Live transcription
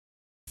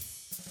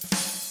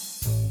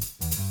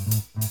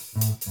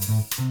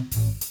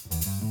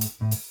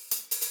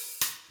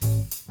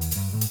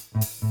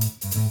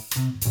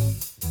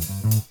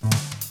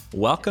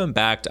Welcome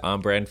back to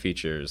OnBrand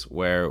Features,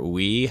 where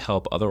we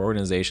help other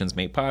organizations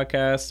make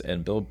podcasts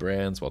and build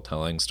brands while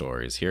telling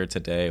stories. Here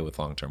today with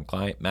long-term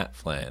client Matt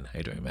Flynn. How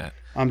you doing, Matt?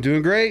 I'm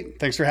doing great.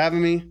 Thanks for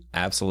having me.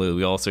 Absolutely.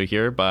 We also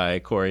here by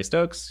Corey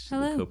Stokes,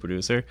 the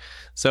co-producer.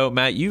 So,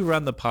 Matt, you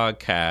run the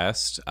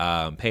podcast,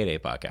 PayDay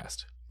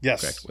Podcast.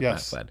 Yes. Correct, with yes.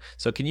 Matt Flynn.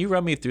 So, can you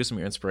run me through some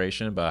of your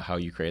inspiration about how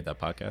you created that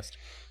podcast?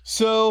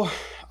 So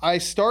I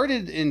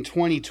started in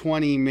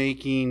 2020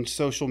 making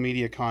social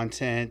media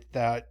content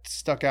that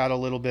stuck out a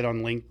little bit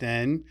on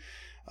LinkedIn.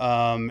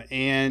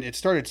 And it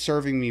started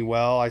serving me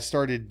well. I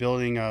started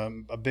building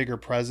a bigger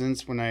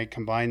presence when I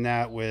combined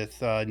that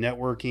with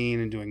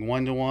networking and doing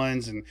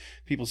one-to-ones, and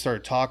people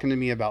started talking to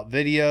me about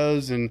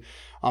videos. And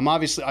I'm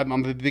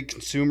a big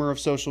consumer of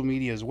social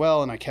media as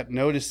well. And I kept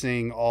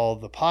noticing all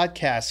the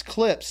podcast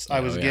clips I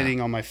was getting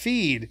on my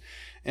feed.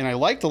 And I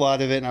liked a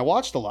lot of it, and I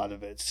watched a lot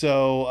of it.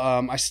 So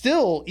I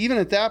still, even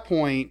at that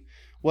point,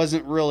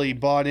 wasn't really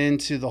bought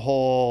into the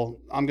whole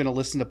I'm going to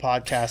listen to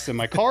podcasts in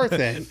my car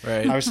thing.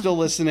 Right. I was still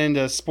listening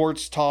to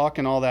sports talk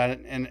and all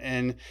that.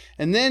 And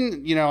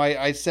then,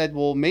 I said,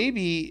 well,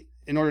 maybe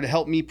in order to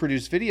help me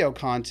produce video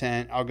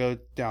content, I'll go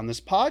down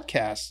this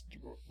podcast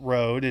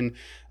road. And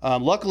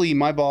luckily,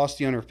 my boss,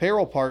 the owner of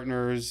Payroll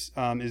Partners,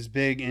 is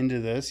big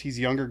into this. He's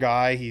a younger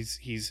guy.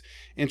 He's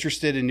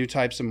interested in new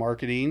types of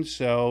marketing.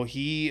 So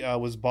he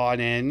was bought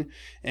in.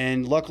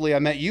 And luckily, I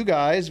met you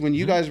guys when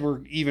you guys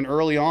were even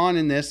early on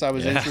in this. I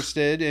was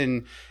interested.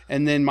 And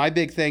then my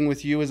big thing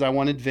with you is I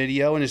wanted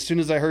video. And as soon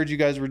as I heard you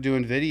guys were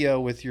doing video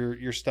with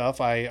your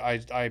stuff,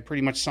 I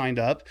pretty much signed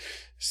up.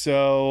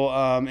 So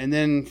and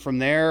then from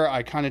there,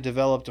 I kind of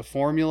developed a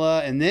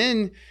formula. And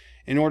then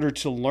in order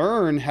to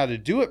learn how to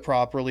do it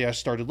properly, I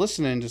started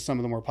listening to some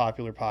of the more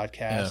popular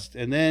podcasts.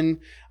 Yeah. And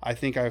then I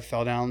think I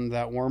fell down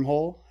that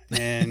wormhole.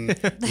 And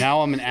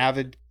now I'm an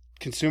avid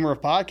consumer of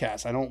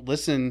podcasts. I don't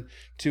listen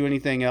to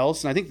anything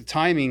else. And I think the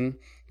timing,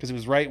 because it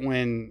was right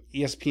when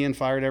ESPN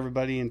fired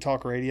everybody and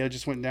talk radio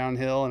just went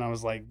downhill. And I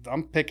was like,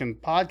 I'm picking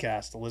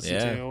podcasts to listen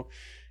to.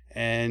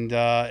 And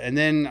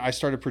then I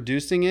started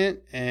producing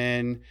it,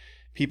 and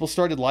people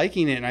started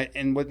liking it.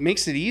 And what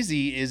makes it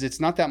easy is it's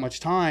not that much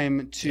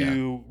time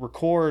to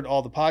record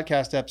all the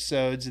podcast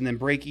episodes and then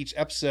break each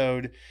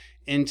episode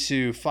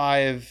into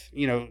 5,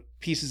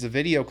 pieces of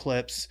video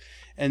clips.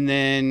 And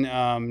then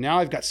now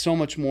I've got so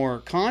much more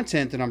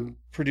content that I'm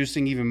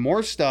producing even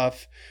more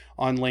stuff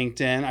on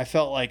LinkedIn. I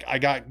felt like I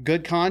got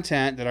good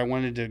content that I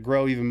wanted to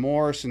grow even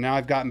more. So now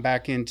I've gotten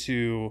back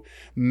into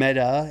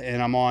Meta,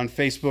 and I'm on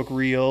Facebook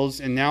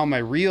Reels. And now my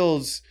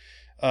Reels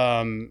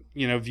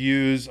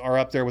views are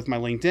up there with my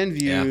LinkedIn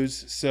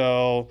views. Yeah.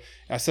 So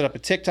I set up a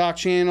TikTok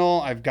channel.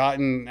 I've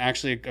gotten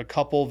actually a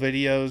couple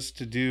videos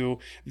to do.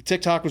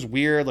 TikTok was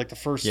weird. Like the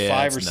first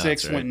 5 or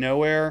 6 went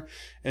nowhere.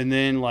 And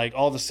then like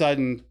all of a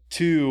sudden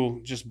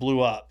 2 just blew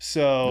up.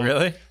 So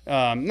really,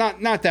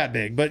 not that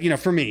big, but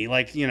for me,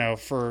 like,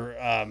 for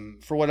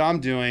what I'm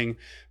doing,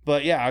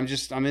 but yeah,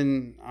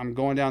 I'm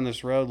going down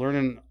this road,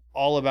 learning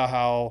all about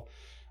how,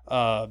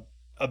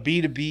 a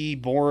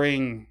B2B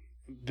boring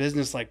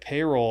business like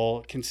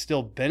payroll can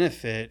still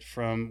benefit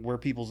from where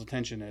people's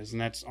attention is,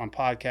 and that's on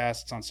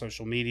podcasts, on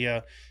social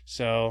media.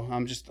 So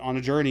I'm just on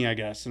a journey, I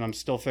guess, and I'm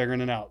still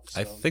figuring it out.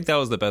 So. I think that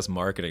was the best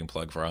marketing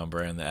plug for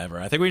OnBrand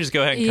ever. I think we just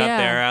go ahead and cut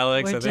there,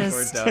 Alex. I think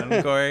we're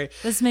done, Corey.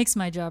 This makes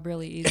my job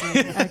really easy,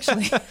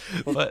 actually.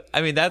 But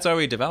I mean, that's why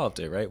we developed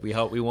it, right?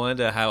 We wanted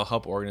to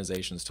help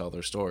organizations tell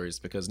their stories,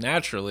 because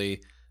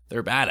naturally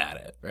they're bad at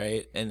it,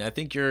 right? And I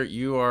think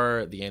you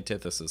are the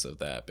antithesis of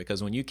that,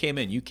 because when you came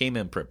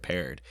in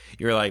prepared.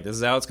 You're like, this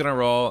is how it's going to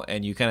roll,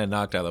 and you kind of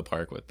knocked out of the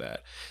park with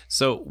that.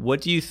 So what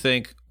do you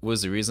think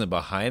was the reason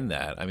behind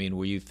that? I mean,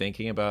 were you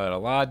thinking about it a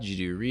lot? Did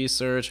you do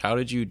research? How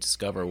did you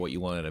discover what you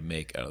wanted to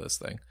make out of this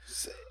thing?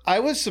 I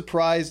was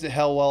surprised at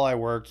how well I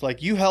worked.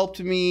 Like, you helped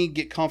me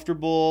get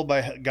comfortable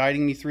by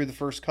guiding me through the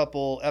first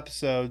couple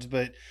episodes,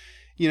 but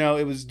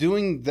it was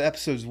doing the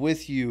episodes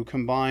with you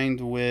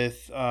combined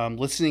with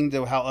listening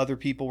to how other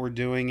people were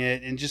doing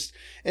it. And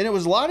it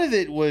was, a lot of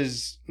it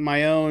was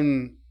my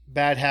own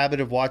bad habit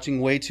of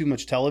watching way too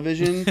much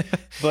television.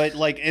 But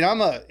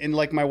and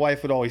like my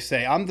wife would always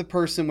say, I'm the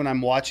person when I'm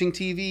watching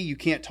TV, you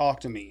can't talk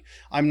to me.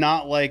 I'm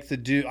not like the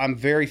dude. I'm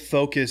very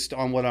focused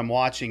on what I'm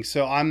watching.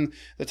 So I'm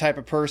the type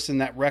of person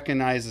that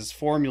recognizes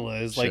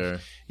formulas. Sure.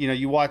 Like,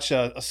 you watch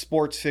a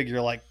sports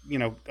figure like,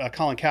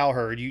 Colin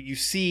Cowherd, you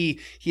see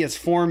he has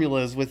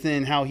formulas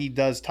within how he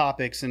does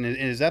topics in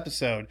his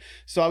episode.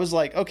 So I was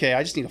like, okay,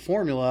 I just need a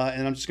formula,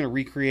 and I'm just going to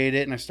recreate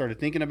it. And I started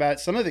thinking about it.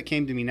 Some of it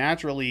came to me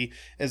naturally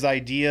as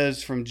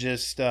ideas from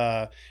just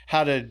how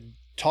to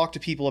talk to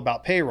people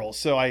about payroll.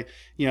 So I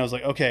was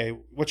like, okay,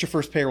 what's your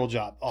first payroll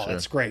job? Oh, Sure.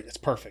 That's great. That's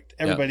perfect.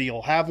 Everybody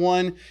will have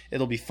one.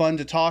 It'll be fun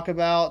to talk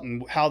about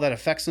and how that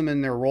affects them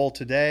in their role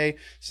today.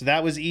 So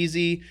that was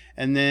easy.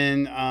 And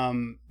then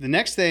the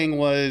next thing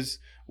was,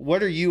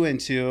 what are you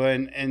into?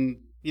 And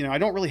I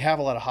don't really have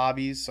a lot of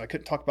hobbies, so I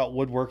couldn't talk about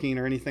woodworking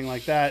or anything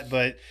like that,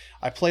 but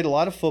I played a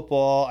lot of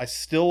football. I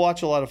still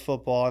watch a lot of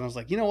football, and I was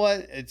like, you know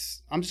what?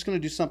 I'm just going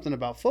to do something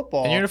about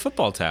football. And you're in a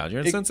football town.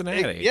 You're in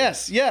Cincinnati.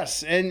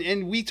 Yes.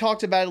 And we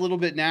talked about it a little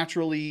bit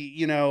naturally,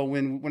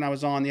 when I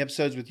was on the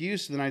episodes with you.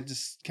 So then I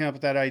just came up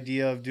with that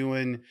idea of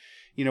doing,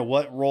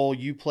 what role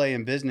you play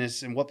in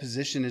business and what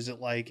position is it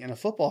like in a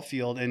football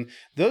field. And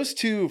those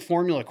two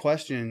formula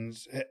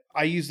questions,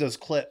 I use those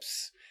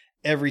clips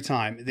every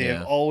time. They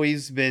have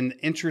always been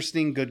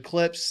interesting, good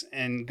clips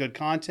and good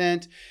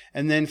content.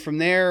 And then from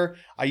there,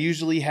 I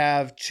usually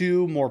have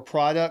two more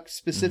product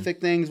specific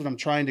things that I'm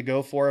trying to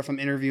go for. If I'm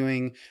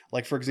interviewing,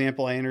 like for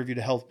example, I interviewed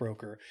a health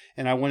broker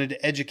and I wanted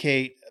to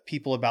educate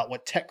people about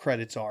what tech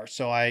credits are.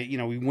 So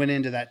we went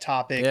into that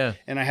topic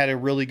and I had a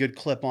really good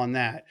clip on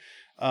that.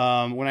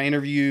 When I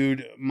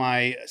interviewed one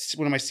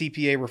of my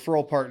CPA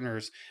referral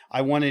partners,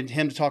 I wanted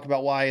him to talk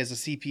about why, as a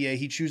CPA,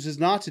 he chooses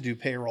not to do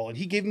payroll. And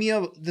he gave me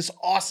this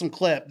awesome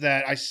clip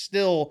that I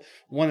still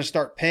want to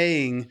start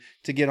paying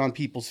to get on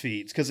people's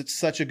feeds because it's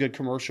such a good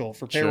commercial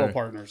for payroll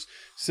partners.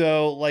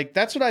 So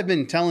that's what I've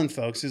been telling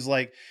folks is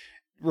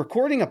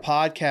recording a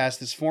podcast,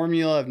 this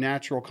formula of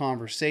natural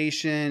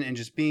conversation and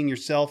just being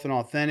yourself and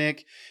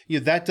authentic,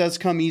 that does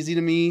come easy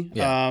to me.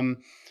 Yeah.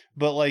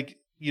 But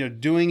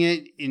doing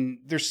it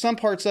there's some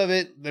parts of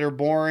it that are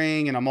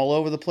boring and I'm all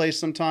over the place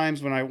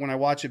sometimes when I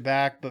watch it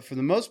back. But for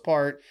the most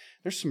part,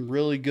 there's some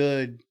really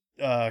good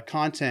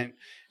content.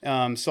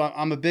 So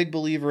I'm a big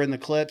believer in the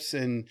clips,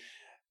 and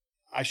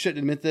I shouldn't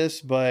admit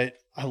this, but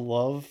I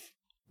love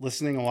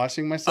listening and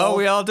watching myself. Oh,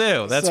 we all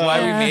do. That's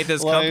why we made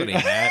this company,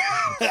 Matt.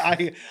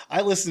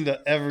 I listen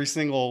to every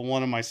single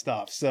one of my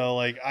stuff. So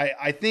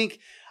I think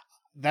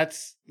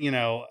that's,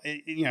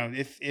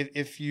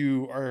 if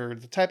you are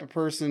the type of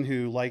person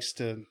who likes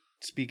to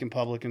speak in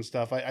public and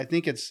stuff, I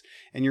think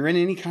and you're in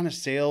any kind of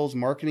sales,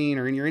 marketing,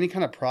 or you're any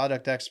kind of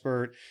product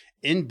expert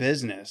in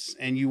business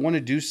and you want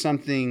to do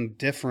something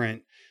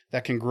different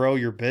that can grow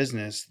your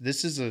business,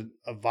 this is a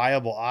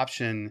viable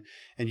option.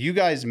 And you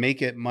guys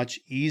make it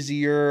much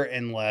easier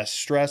and less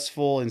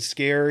stressful and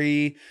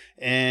scary.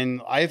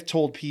 And I've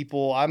told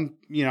people I'm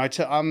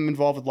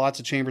involved with lots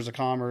of chambers of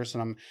commerce,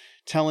 and I'm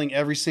telling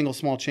every single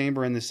small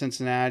chamber in the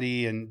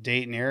Cincinnati and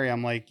Dayton area,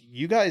 I'm like,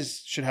 you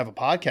guys should have a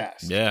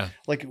podcast. Yeah.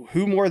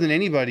 Who more than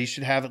anybody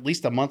should have at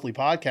least a monthly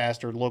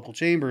podcast, or local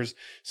chambers.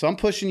 So I'm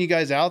pushing you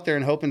guys out there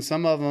and hoping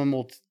some of them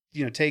will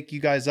take you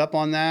guys up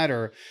on that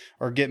or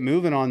get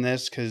moving on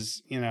this,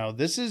 because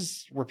this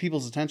is where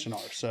people's attention are.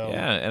 So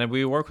and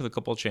we work with a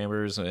couple of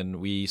chambers, and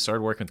we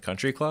started working with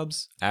country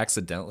clubs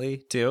accidentally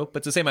too, but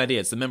it's the same idea.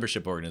 It's the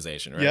membership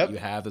organization, right? You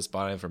have this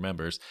body for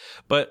members.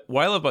 But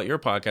what I love about your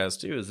podcast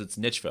too is it's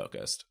niche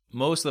focused.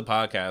 Most of the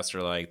podcasts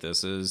are like,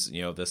 this is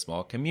this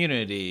small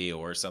community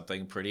or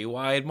something pretty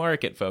wide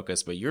market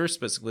focused, but you're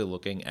specifically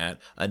looking at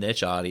a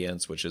niche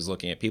audience, which is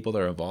looking at people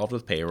that are involved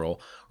with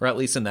payroll, or at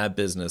least in that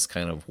business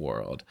kind of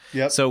world.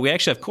 Yep. So we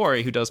actually have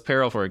Corey, who does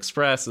payroll for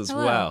Express as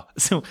well.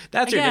 So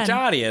that's your niche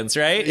audience,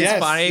 right? Yes,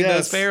 it's finding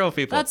those payroll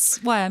people.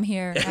 That's why I'm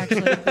here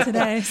actually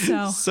today.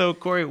 So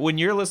Corey, when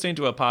you're listening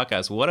to a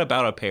podcast, what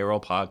about a payroll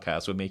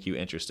podcast would make you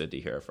interested to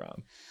hear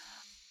from?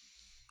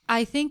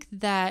 I think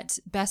that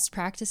best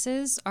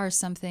practices are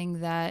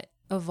something that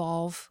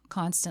evolve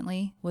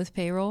constantly with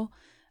payroll.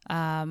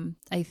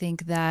 I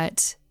think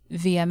that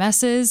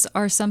VMSs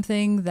are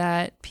something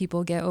that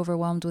people get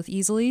overwhelmed with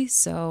easily.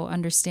 So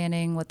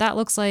understanding what that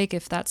looks like,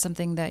 if that's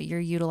something that you're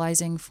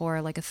utilizing for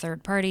a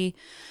third party.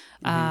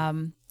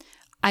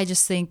 I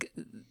just think,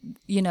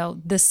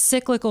 the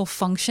cyclical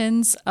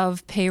functions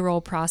of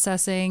payroll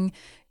processing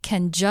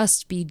can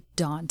just be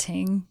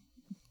daunting.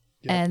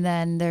 Yep. And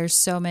then there's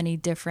so many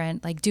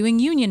different, doing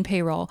union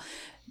payroll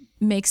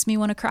makes me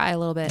want to cry a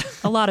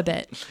lot of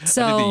bit.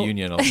 So I think the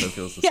union also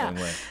feels the same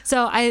way.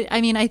 So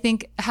I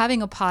think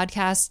having a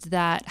podcast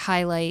that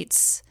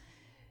highlights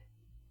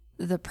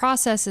the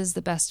processes,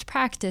 the best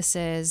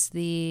practices,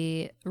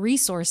 the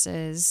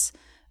resources,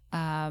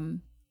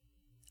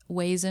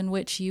 ways in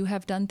which you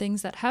have done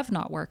things that have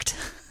not worked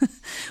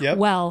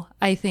well,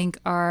 I think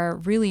are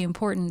really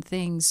important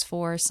things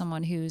for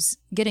someone who's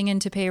getting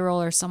into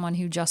payroll, or someone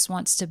who just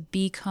wants to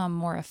become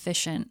more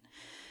efficient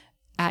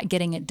at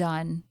getting it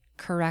done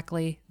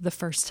correctly the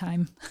first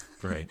time.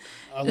 Right.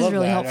 I love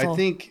really that. Helpful. I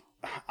think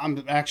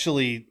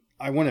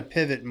I want to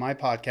pivot my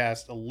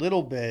podcast a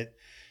little bit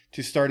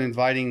to start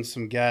inviting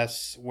some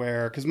guests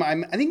because I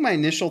think my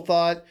initial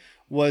thought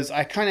was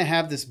I kind of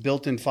have this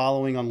built-in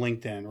following on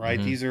LinkedIn, right?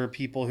 Mm-hmm. These are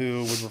people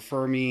who would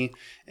refer me,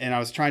 and I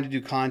was trying to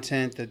do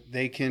content that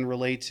they can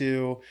relate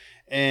to.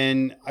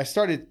 And I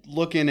started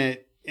looking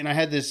at, and I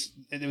had this,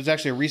 it was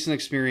actually a recent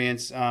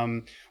experience.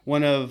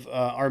 One of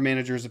our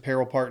managers of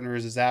payroll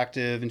partners is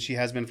active, and she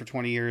has been for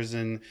 20 years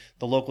in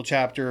the local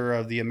chapter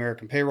of the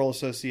American Payroll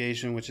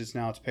Association, which is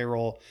now it's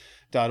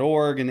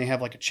payroll.org. And they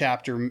have a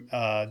chapter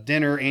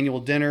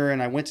annual dinner.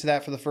 And I went to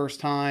that for the first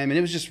time. And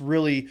it was just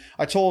really,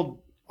 I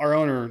told our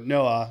owner,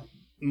 Noah,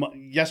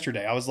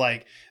 yesterday, I was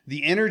like,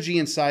 the energy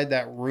inside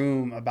that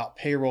room about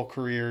payroll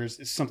careers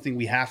is something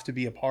we have to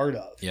be a part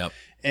of. Yep.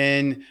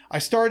 And I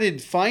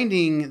started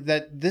finding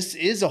that this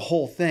is a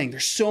whole thing.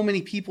 There's so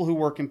many people who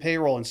work in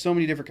payroll in so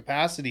many different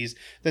capacities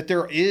that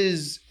there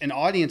is an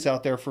audience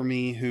out there for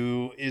me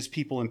who is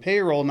people in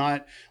payroll,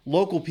 not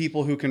local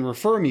people who can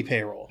refer me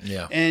payroll.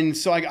 Yeah. And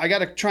so I got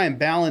to try and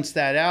balance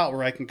that out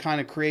where I can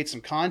kind of create some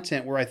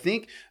content where I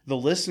think the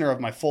listener of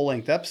my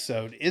full-length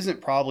episode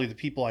isn't probably the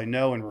people I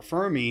know and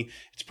refer me.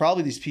 It's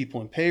probably these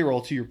people in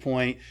payroll, to your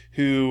point,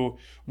 who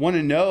want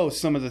to know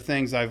some of the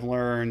things I've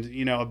learned,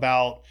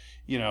 about,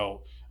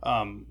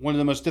 one of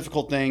the most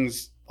difficult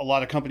things a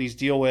lot of companies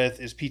deal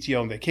with is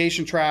PTO and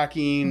vacation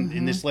tracking.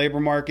 In this labor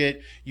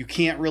market. You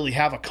can't really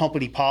have a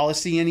company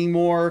policy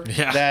anymore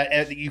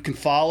that you can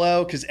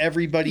follow because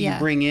everybody you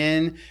bring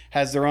in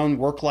has their own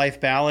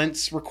work-life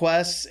balance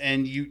requests,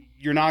 and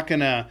you're not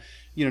going to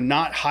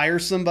not hire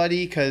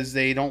somebody because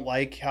they don't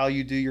like how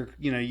you do your,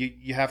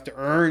 you have to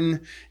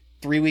earn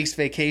 3 weeks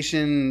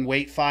vacation,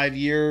 wait 5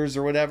 years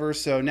or whatever.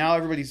 So now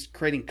everybody's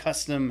creating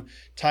custom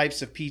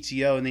types of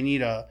PTO, and they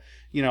need a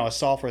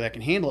software that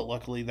can handle it.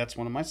 Luckily, that's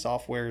one of my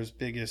software's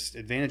biggest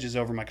advantages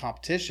over my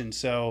competition.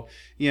 So,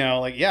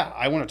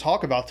 I want to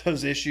talk about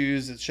those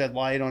issues that shed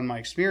light on my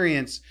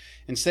experience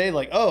and say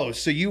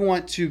so you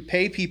want to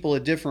pay people a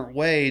different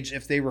wage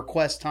if they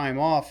request time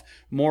off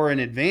more in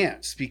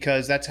advance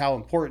because that's how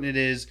important it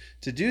is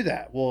to do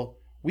that. Well,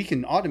 we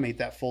can automate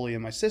that fully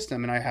in my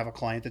system, and I have a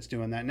client that's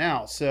doing that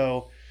now.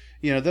 So,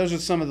 those are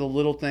some of the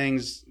little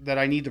things that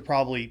I need to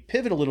probably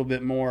pivot a little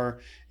bit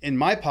more in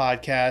my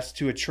podcast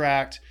to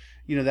attract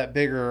that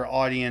bigger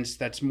audience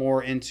that's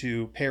more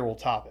into payroll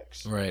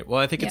topics. Right. Well,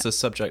 I think it's a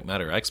subject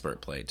matter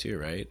expert play too,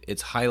 right?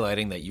 It's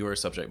highlighting that you're a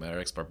subject matter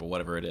expert, but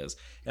whatever it is.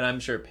 And I'm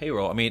sure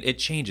payroll, it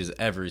changes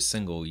every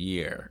single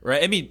year,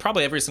 right?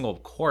 Probably every single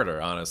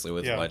quarter, honestly,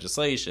 with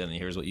legislation. And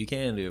here's what you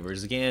can do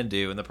versus can't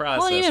do in the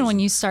process. Well, even when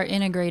you start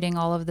integrating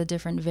all of the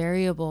different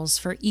variables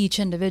for each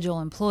individual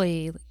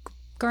employee,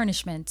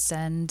 garnishments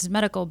and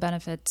medical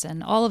benefits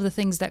and all of the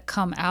things that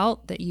come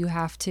out that you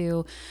have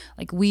to,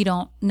 we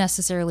don't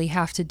necessarily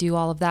have to do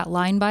all of that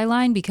line by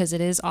line because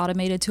it is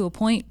automated to a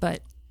point,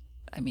 but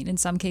in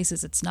some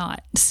cases it's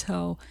not.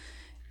 So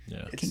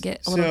it can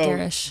get a little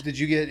garish. Did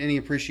you get any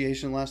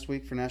appreciation last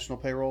week for National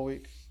Payroll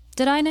Week?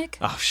 Did I, Nick?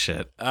 Oh,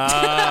 shit.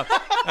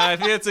 I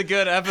think it's a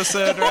good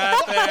episode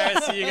right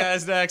there. See you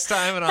guys next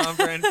time on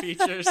OnBrand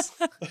Features.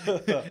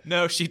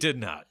 No, she did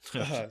not.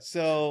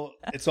 So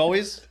it's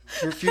always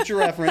for future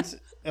reference.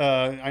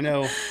 I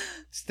know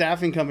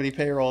staffing company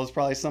payroll is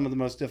probably some of the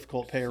most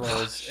difficult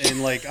payrolls.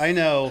 And I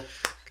know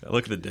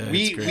look at the day.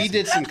 We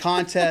did some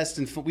contests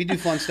and we do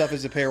fun stuff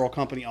as a payroll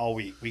company all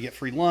week. We get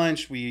free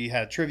lunch. We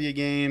had trivia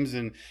games,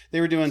 and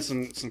they were doing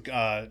some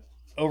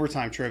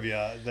overtime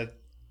trivia that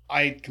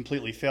I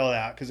completely failed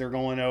at because they're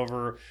going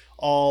over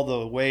all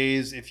the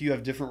ways if you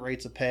have different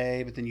rates of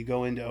pay, but then you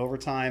go into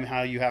overtime,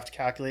 how you have to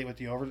calculate what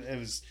the it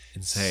was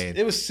insane.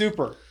 It was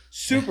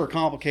super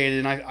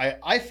complicated, and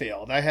I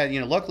failed. I had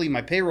luckily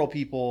my payroll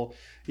people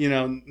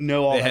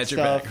know all that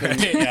stuff. Back,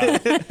 right?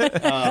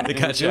 And, they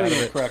got you out of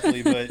it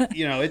correctly, but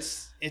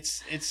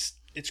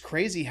it's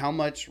crazy how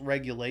much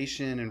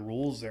regulation and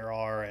rules there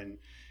are, and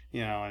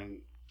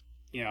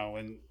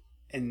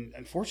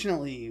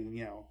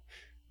unfortunately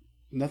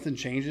nothing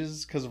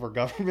changes because of our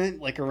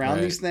government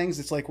around these things.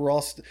 It's we're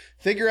all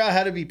figure out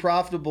how to be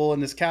profitable in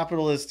this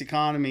capitalist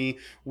economy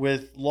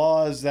with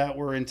laws that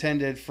were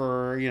intended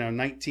for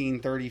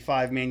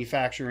 1935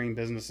 manufacturing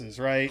businesses,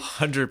 right?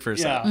 100%.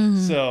 Yeah. Mm-hmm.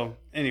 So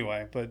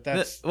anyway, but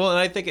that's and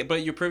I think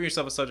but you're proving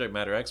yourself a subject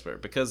matter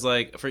expert because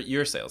for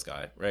your sales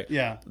guy, right?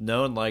 Yeah,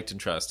 known, liked, and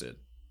trusted.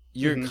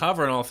 You're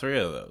covering all three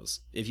of those.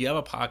 If you have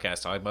a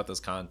podcast talking about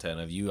this content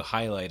of you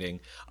highlighting,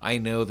 I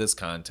know this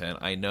content,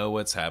 I know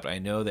what's happened, I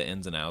know the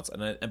ins and outs,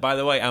 and by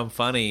the way, I'm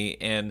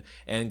funny and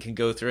can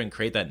go through and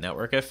create that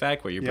network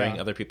effect where you're bringing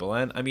other people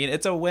in.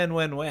 It's a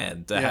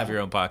win-win-win to have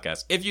your own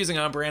podcast. If using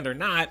OnBrand or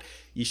not,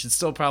 you should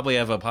still probably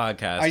have a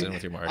podcast in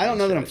with your marketing. I don't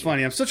know that I'm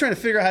funny. I'm still trying to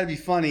figure out how to be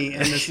funny in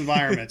this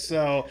environment.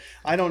 So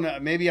I don't know.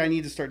 Maybe I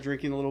need to start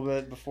drinking a little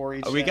bit before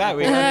each. We can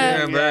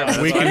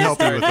help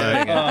you with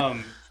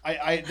that.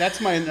 I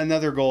that's my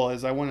another goal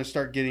is I want to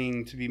start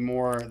getting to be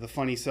more the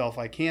funny self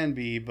I can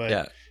be,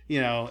 but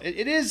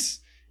it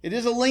is a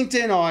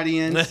LinkedIn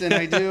audience, and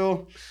I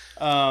do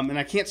and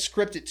I can't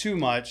script it too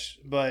much,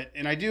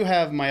 and I do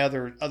have my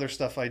other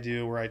stuff I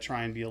do where I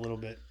try and be a little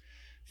bit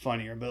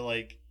funnier, but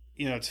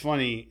it's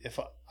funny if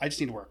I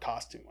just need to wear a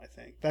costume. I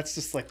think that's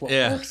just what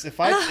works.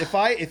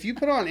 If you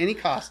put on any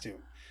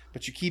costume,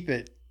 but you keep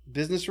it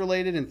business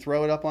related and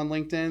throw it up on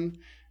LinkedIn,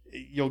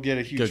 you'll get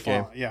a huge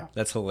follow. Yeah,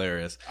 that's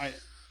hilarious.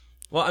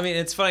 Well,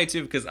 it's funny,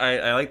 too, because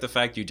I like the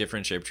fact you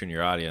differentiate between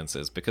your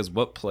audiences, because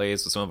what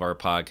plays with some of our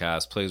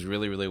podcasts plays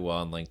really, really well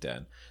on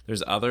LinkedIn.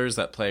 There's others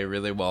that play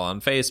really well on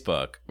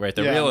Facebook, right?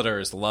 The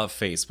realtors love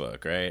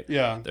Facebook, right?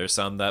 Yeah. There's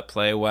some that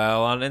play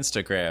well on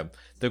Instagram.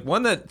 The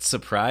one that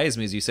surprised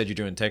me is you said you're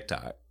doing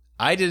TikTok.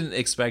 I didn't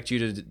expect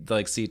you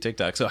to see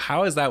TikTok. So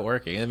how is that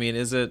working?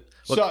 Is it...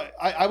 So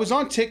I was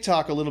on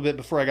TikTok a little bit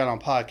before I got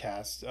on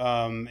podcast,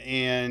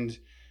 and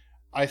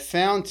I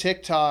found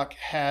TikTok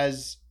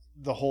has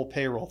the whole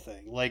payroll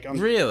thing. Like,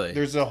 really,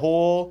 there's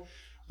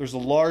a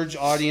large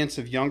audience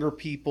of younger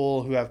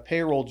people who have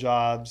payroll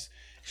jobs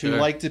who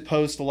like to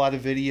post a lot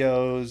of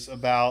videos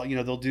about,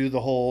 they'll do the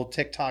whole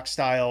TikTok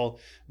style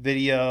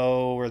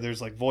video where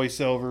there's like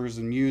voiceovers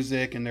and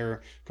music, and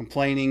they're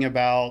complaining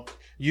about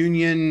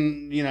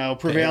union,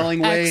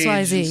 prevailing wage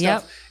XYZ, and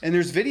stuff. And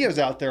there's videos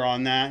out there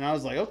on that. And I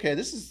was like, okay,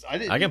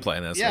 I can play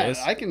in this. Yeah,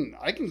 I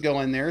can go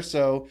in there.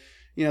 So,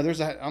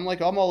 I'm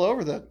all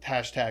over the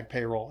hashtag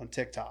payroll on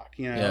TikTok,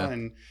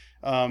 and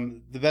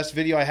the best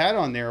video I had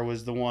on there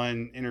was the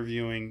one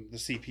interviewing the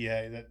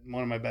CPA, that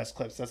one of my best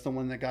clips. That's the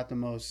one that got the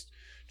most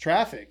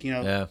traffic.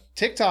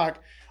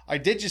 TikTok, I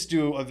did just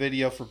do a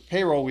video for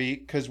payroll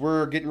week because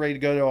we're getting ready to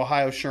go to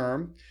Ohio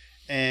SHRM,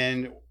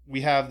 and we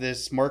have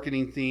this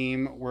marketing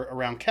theme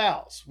around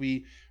cows.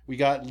 We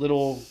got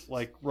little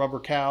like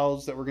rubber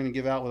cows that we're going to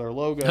give out with our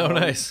logo. Oh,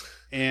 nice.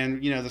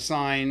 And the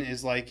sign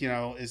is like,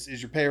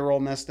 is your payroll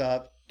messed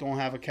up? Don't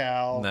have a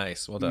cow.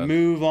 Nice. Well done.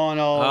 Move on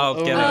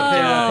over get the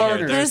payroll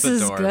partner. This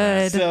is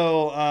good.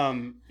 So,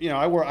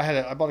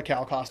 I bought a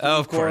cow costume. Oh,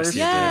 of course.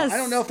 Yes. I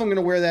don't know if I'm going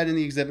to wear that in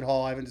the exhibit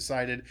hall. I haven't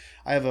decided.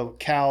 I have a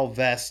cow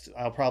vest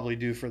I'll probably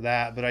do for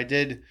that, but I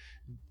did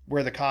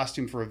wear the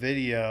costume for a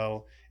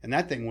video, and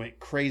that thing went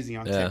crazy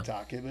on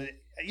TikTok. But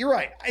you're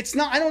right. It's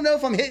not. I don't know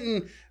if I'm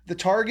hitting the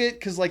target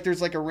because like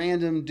there's like a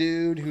random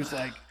dude who's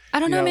like. I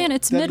don't know, man.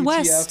 It's WTF.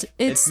 Midwest.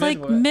 It's like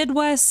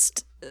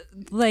Midwest.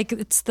 Like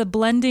it's the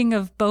blending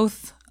of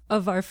both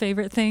of our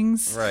favorite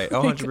things. Right.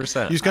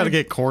 100%. You just got to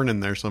get corn in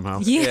there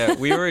somehow. Yeah.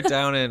 We were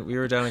down in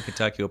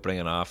Kentucky opening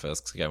an office.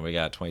 'Cause again, we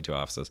got 22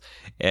 offices,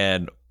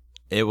 and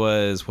it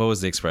was, what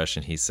was the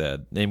expression he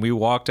said? And we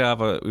walked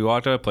out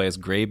of a place,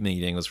 great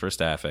meeting, was for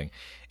staffing,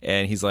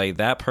 and he's like,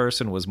 that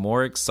person was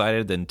more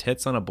excited than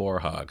tits on a boar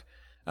hog.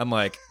 I'm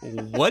like,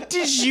 what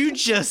did you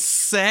just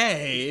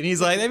say? And he's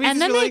like, that means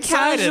and then really they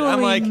excited. casually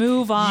I'm like,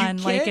 move on,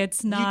 like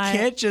it's not. You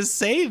can't just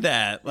say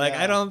that. Like,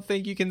 I don't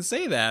think you can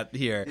say that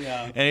here.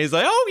 Yeah. And he's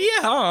like, oh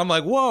yeah. I'm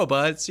like, whoa,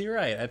 but you're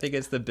right. I think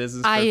it's the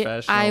business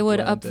professional. I would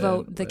blended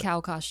upvote the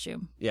cow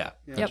costume. Yeah,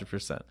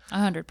 100%.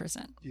 100%.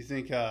 Do you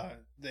think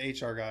the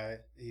HR guy,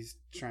 he's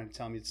trying to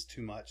tell me it's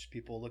too much?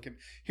 People look at me.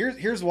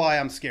 Here's why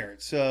I'm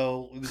scared.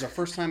 So it was our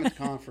first time at the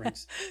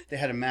conference. They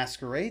had a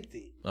masquerade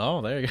theme.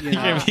 Oh, there you go.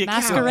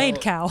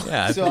 Masquerade cow.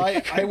 Yeah. So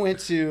I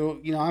went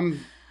to,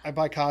 I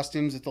buy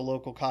costumes at the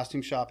local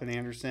costume shop in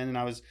Anderson,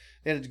 and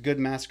they had a good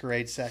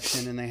masquerade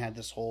section, and they had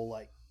this whole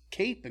like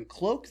cape and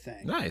cloak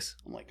thing. Nice.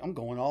 I'm like, I'm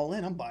going all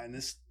in. I'm buying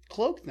this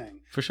cloak thing.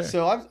 For sure.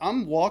 So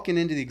I'm walking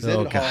into the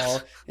exhibit hall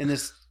in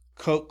this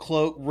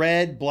cloak,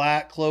 red,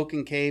 black cloak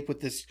and cape with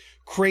this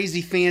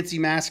crazy fancy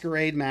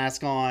masquerade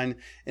mask on,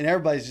 and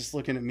everybody's just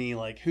looking at me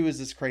like, who is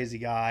this crazy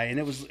guy? And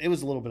it was a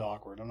little bit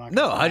awkward. I'm not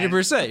gonna lie.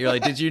 100%. You're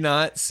like, did you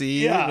not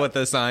see what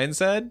the sign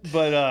said?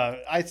 But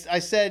I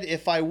said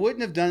if I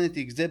wouldn't have done it at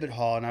the exhibit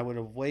hall and I would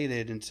have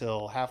waited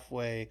until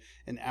halfway,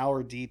 an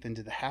hour deep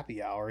into the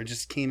happy hour, and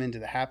just came into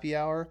the happy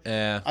hour,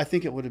 I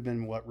think it would have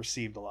been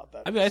received a lot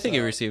better. I mean, I think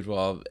it received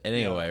well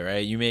anyway,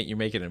 right? You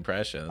make an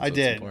impression. I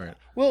did. Important.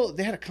 Well,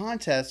 they had a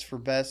contest for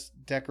best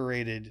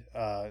decorated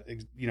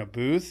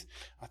booth.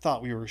 I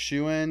thought we were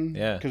shoo-in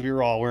because we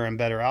were all wearing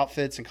better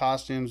outfits and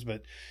costumes,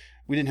 but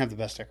we didn't have the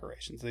best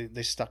decorations.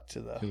 They stuck to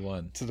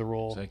the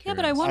rule. Yeah,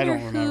 but I wonder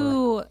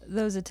who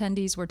those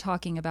attendees were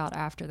talking about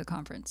after the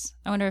conference.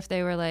 I wonder if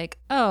they were like,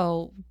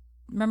 oh,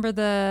 remember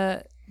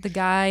the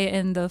guy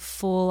in the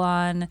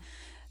full-on,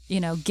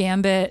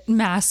 Gambit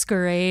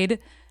masquerade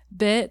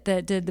bit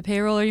that did the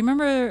payroll? Or you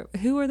remember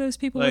who are those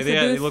people? Like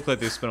they look like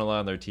they spent a lot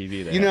on their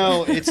TV there.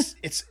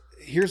 It's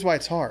here's why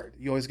it's hard.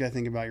 You always got to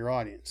think about your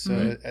audience.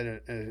 So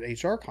at an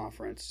HR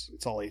conference,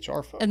 it's all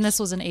HR folks. And this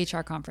was an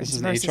HR conference. This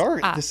is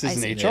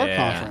an HR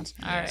conference.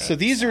 All right. So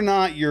these are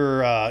not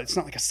your. It's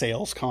not like a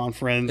sales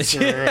conference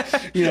or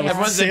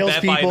everyone's sales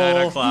in bed people. by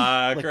 9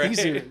 o'clock.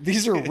 Right?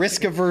 These are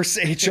risk averse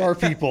HR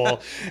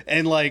people,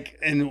 and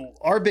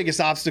our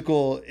biggest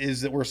obstacle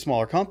is that we're a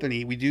smaller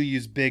company. We do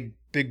use big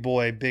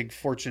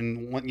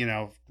Fortune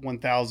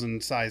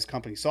 1,000 size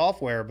company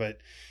software, but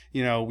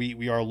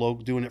we are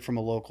doing it from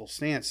a local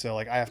stance. So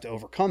I have to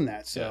overcome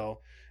that. So,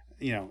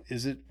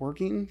 is it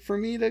working for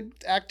me to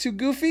act too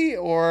goofy,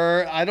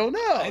 or I don't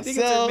know. I think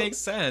it makes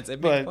sense.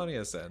 It makes plenty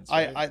of sense.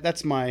 Right? I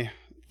that's my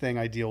thing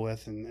I deal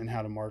with and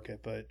how to market.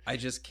 But I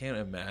just can't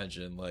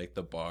imagine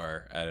the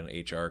bar at an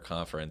HR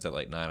conference at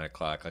 9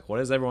 o'clock.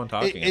 What is everyone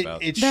talking about?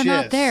 They're shifts.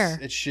 Not there.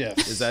 It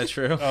shifts. Is that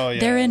true? Oh yeah.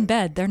 They're in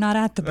bed. They're not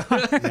at the bar.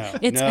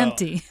 It's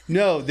empty.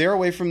 No, they're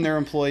away from their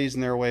employees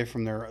and they're away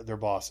from their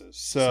bosses.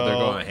 So they're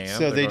going ham.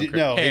 So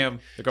they're ham.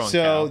 They're going.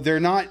 So cow.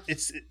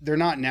 they're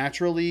not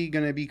naturally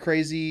going to be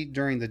crazy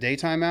during the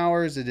daytime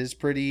hours. It is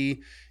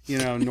pretty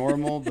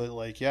normal, but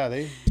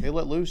they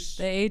let loose.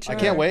 The HR I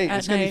can't wait.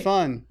 It's going to be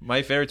fun.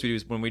 My favorite tweet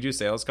was when when we do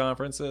sales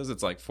conferences,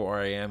 it's like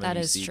 4 a.m. That and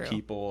you is see true.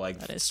 people like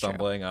That is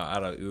stumbling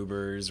out of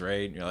Ubers,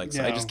 right? And you're like,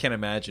 so I Yeah. just can't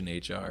imagine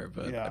HR,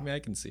 but Yeah. I mean, I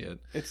can see it.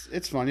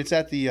 It's fun. It's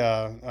at the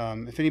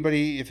if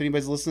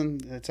anybody's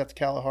listening, it's at the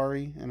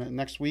Kalahari and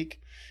next week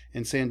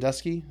in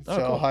Sandusky. It's Oh,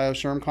 the cool. Ohio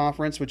SHRM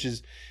conference, which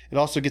is it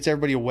also gets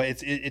everybody away.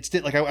 It's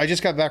like I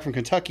just got back from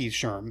Kentucky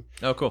SHRM,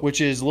 Oh, cool.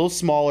 which is a little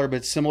smaller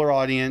but similar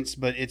audience,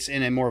 but it's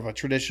in a more of a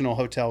traditional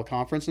hotel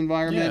conference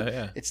environment.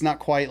 Yeah. It's not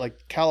quite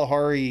like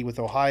Kalahari with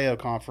Ohio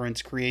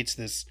conference creates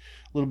this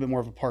little bit more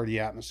of a party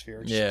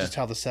atmosphere. It's just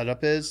how the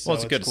setup is. Well,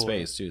 so it's a good cool.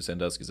 space too.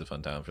 Sandusky's a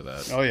fun town for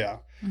that. Oh yeah,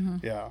 Mm-hmm.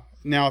 yeah.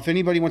 Now, if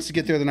anybody wants to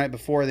get there the night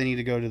before, they need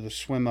to go to the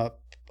swim up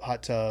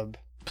hot tub.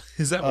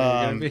 Is that where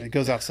you're gonna be? It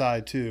goes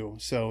outside too,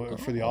 so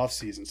for the off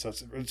season, so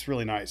it's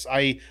really nice.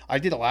 I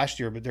did it last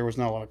year, but there was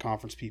not a lot of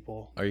conference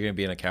people. Are you gonna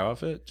be in a cow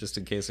outfit just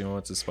in case anyone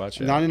wants to spot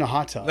you? Not in a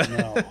hot tub,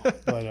 no.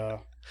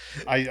 But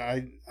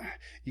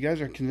you guys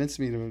are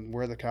convincing me to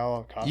wear the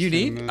cow costume. You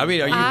need. I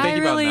mean, are you I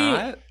thinking really-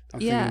 about not?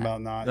 I'm Yeah. thinking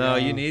about not. No,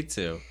 yeah. you need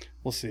to.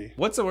 We'll see.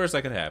 What's the worst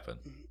that could happen?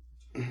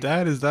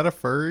 Dad, is that a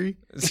furry?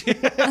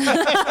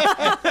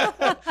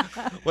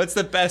 What's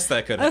the best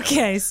that could happen?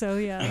 Okay, so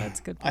yeah, that's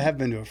a good. I Point. have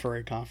been to a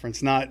furry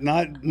conference, not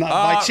by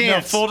chance.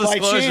 No, full by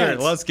disclosure.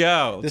 chance. Let's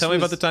go. This Tell me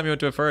about was- the time you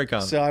went to a furry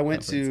con. So I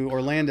went to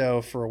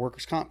Orlando for a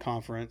workers' comp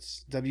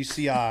conference,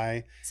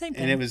 WCI, Same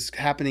thing. and it was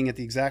happening at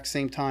the exact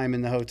same time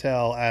in the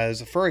hotel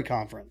as a furry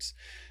conference.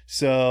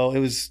 So it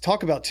was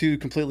talk about two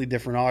completely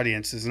different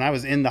audiences. And I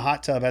was in the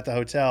hot tub at the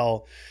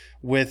hotel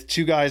with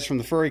two guys from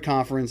the furry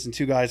conference and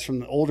two guys from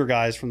the older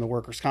guys from the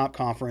workers' comp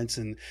conference.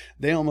 And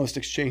they almost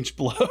exchanged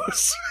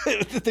blows.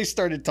 They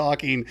started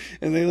talking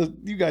and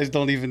you guys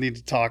don't even need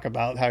to talk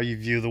about how you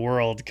view the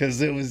world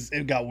because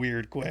it got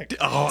weird quick.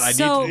 Oh, I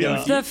So need to know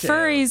the details.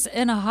 furries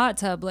in a hot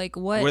tub, like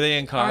what? Were they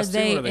in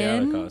costume Are they or were they out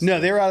of in? costume? No,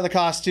 they were out of the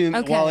costume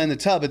Okay. while in the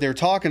tub, but they were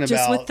talking Just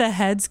about with the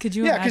heads? Could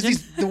you yeah, imagine?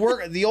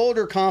 because the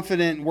older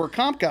confident work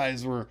comp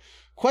guys were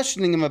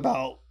questioning him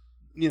about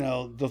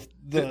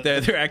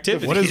their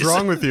activities. What is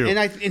wrong with you?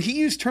 and he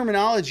used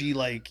terminology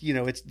like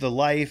it's the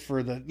life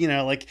or the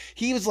like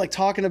he was like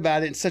talking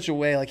about it in such a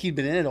way like he'd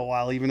been in it a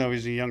while even though he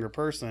was a younger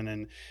person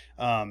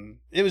and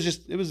it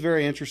was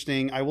very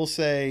interesting. I will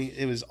say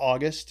it was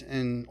August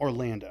in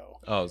Orlando.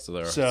 Oh, so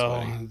they're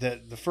So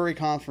sweaty. the furry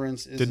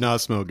conference Did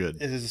not smell good.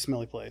 It is a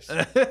smelly place.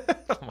 Oh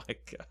my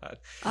god.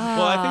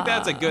 Well, I think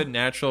that's a good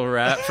natural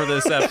wrap for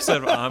this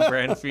episode of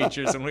OnBrand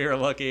Features, and we were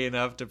lucky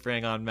enough to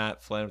bring on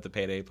Matt Flynn with the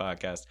PayDay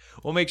Podcast.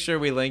 We'll make sure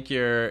we link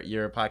your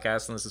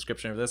podcast in the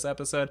description of this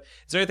episode.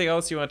 Is there anything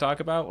else you want to talk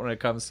about when it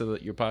comes to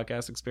your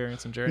podcast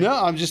experience and journey? No,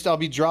 I'll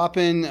be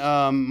dropping.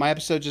 My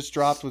episode just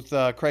dropped with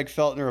Craig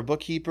Feltner, a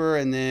bookkeeper,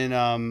 and then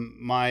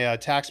my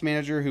tax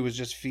manager, who was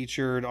just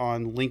featured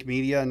on Link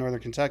Media in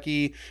Northern Kentucky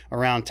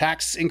around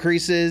tax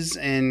increases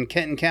in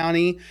Kenton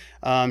County.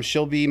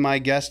 She'll be my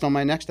guest on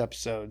my next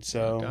episode.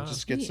 So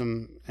just get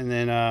some, and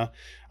then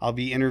I'll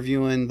be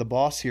interviewing the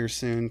boss here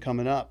soon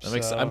coming up.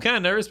 I'm kind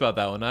of nervous about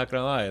that one. Not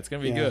gonna lie, it's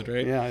gonna be good,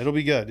 right? Yeah, it'll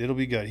be good. It'll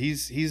be good.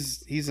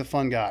 He's a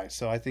fun guy,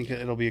 so I think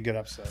it'll be a good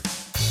episode.